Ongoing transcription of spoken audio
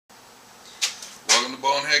Welcome to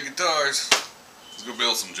Bonehead Guitars. Let's go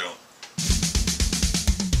build some junk.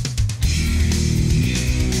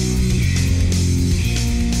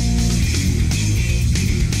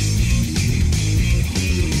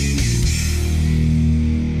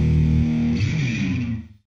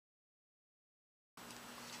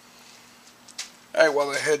 Alright,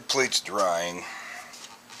 while the head plate's drying,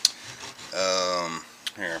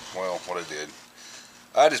 what I did,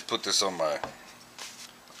 I just put this on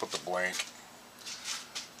put the blank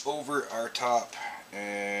over our top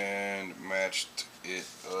and matched it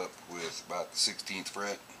up with about the 16th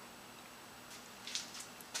fret.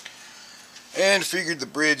 And figured the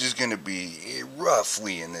bridge is going to be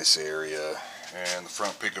roughly in this area, and the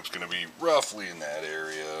front pickup's going to be roughly in that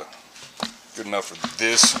area. Good enough for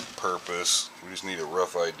this purpose. We just need a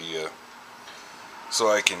rough idea so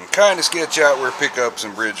I can kind of sketch out where pickups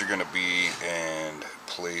and bridge are going to be and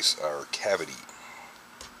place our cavity.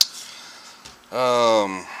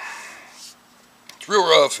 It's real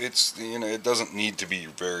rough. It's, it doesn't need to be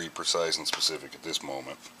very precise and specific at this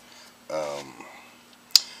moment,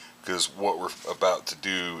 because what we're about to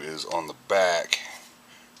do is on the back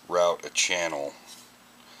route a channel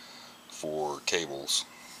for cables.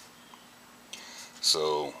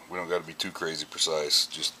 So we don't got to be too crazy precise,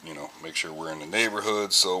 just make sure we're in the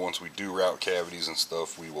neighborhood, so once we do route cavities and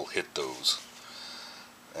stuff, we will hit those.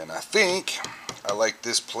 And I think I like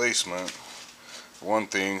this placement. For one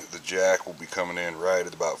thing, the jack will be coming in right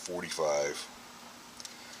at about 45,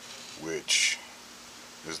 which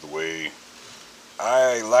is the way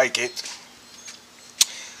I like it.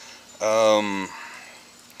 And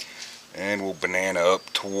we'll banana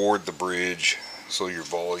up toward the bridge so your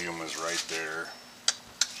volume is right there.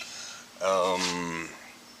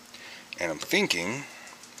 And I'm thinking,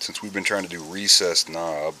 since we've been trying to do recessed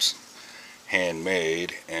knobs,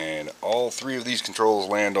 handmade, and all three of these controls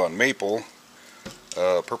land on maple,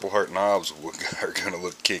 Purple Heart knobs are going to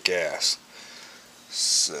look kick-ass.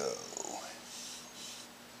 So,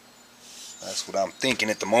 that's what I'm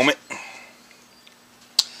thinking at the moment.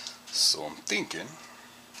 So I'm thinking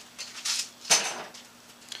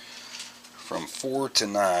from 4 to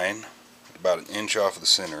 9, about an inch off of the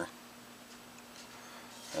center,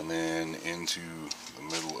 and then into the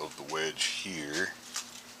middle of the wedge here.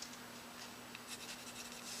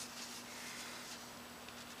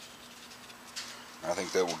 I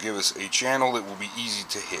think that will give us a channel that will be easy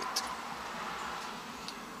to hit.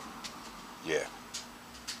 Yeah.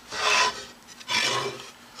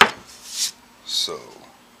 So,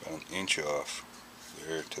 about an inch off,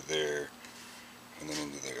 there to there, and then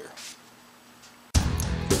into there.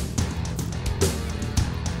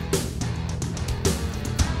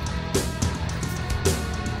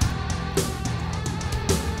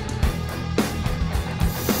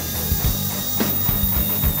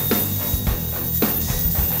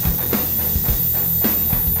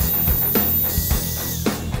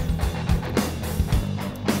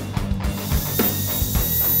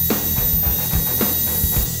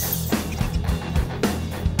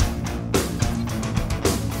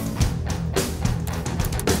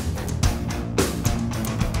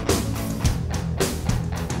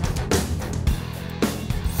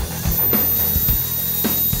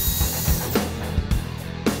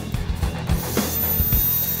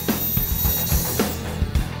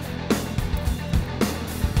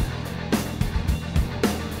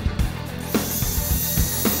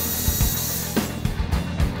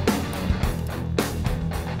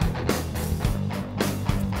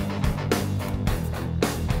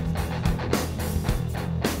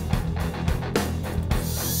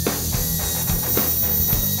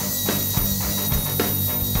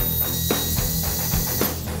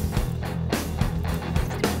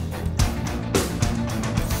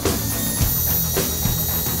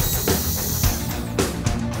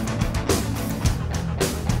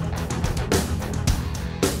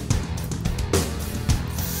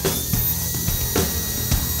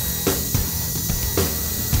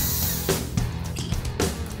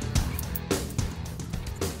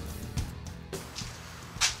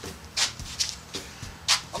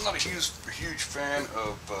 I'm not a huge fan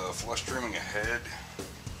of flush trimming ahead.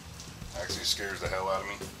 Actually, it scares the hell out of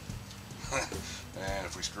me. And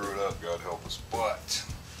if we screw it up, God help us. But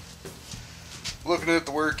looking at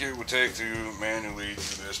the work it would take to manually do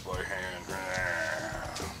this by hand,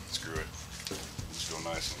 screw it. Just go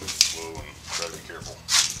nice and slow and try to be careful.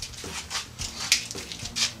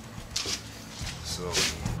 So.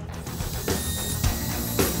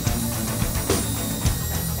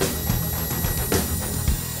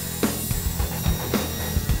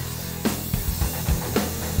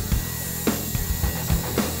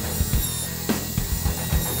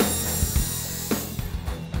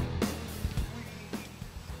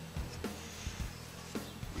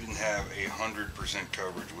 have 100%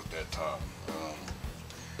 coverage with that top.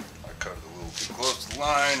 I cut it a little too close to the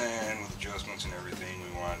line, and with adjustments and everything,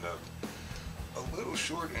 we wind up a little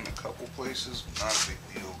short in a couple places. Not a big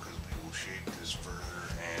deal, because we will shape this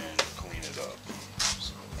further and clean it up.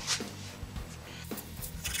 So.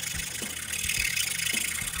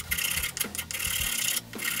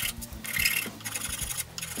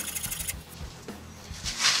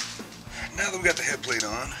 Now that we got the head plate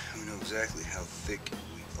on, we know exactly how thick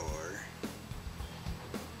we are.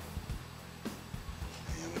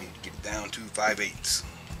 And we need to get it down to 5/8.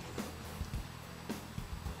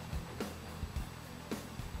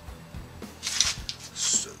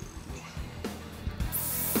 So.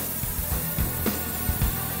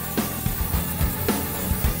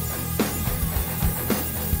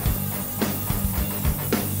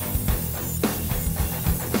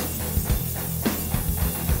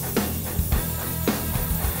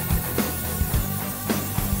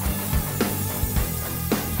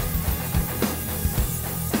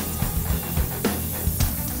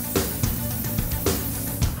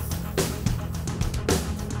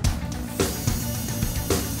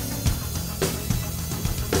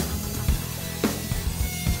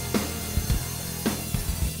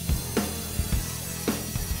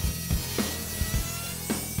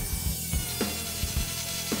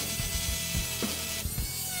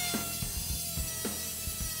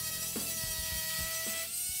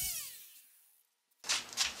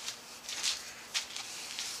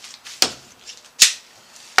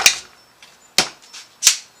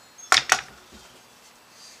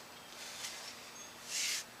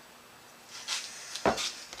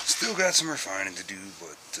 Still got some refining to do,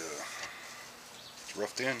 but it's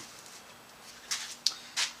roughed in.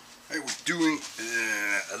 Hey, we're doing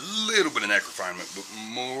a little bit of neck refinement, but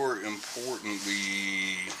more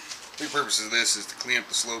importantly, the purpose of this is to clean up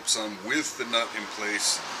the slope some with the nut in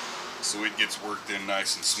place, so it gets worked in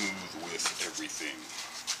nice and smooth with everything.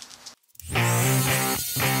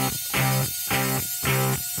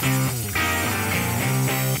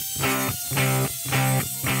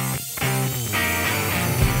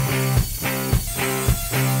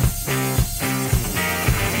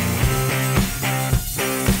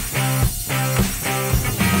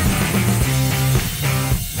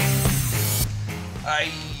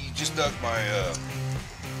 I just dug my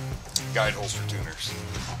guide holster tuners.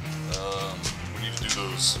 We need to do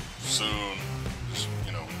those soon, just,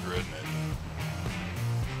 you know, dreading it.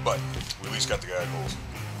 But we at least got the guide holes.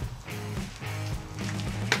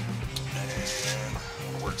 And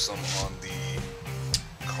I'll work some on the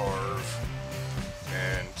carve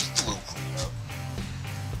and just a little cleanup.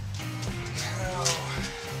 Now,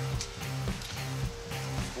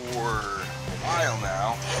 for a while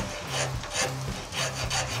now,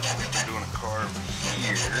 we've been doing a carve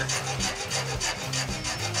here.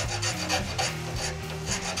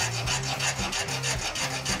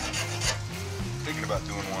 Thinking about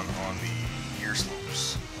doing one on the ear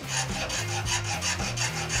slopes.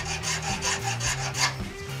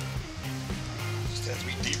 Just has to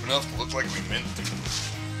be deep enough to look like we meant to.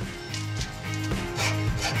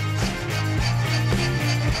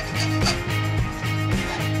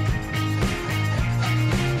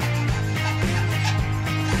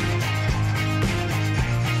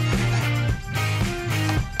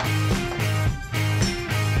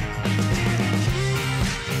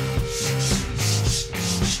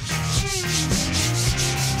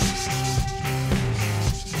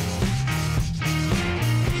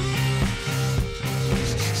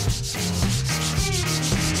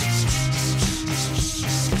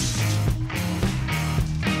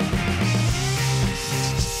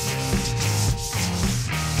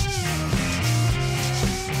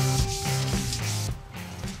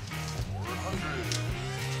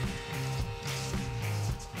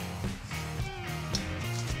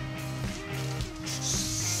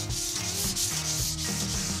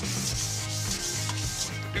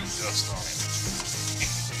 Dust on it.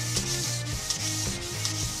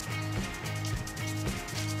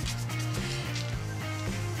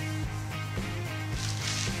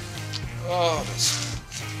 Oh, that's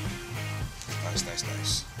nice, nice,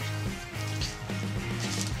 nice.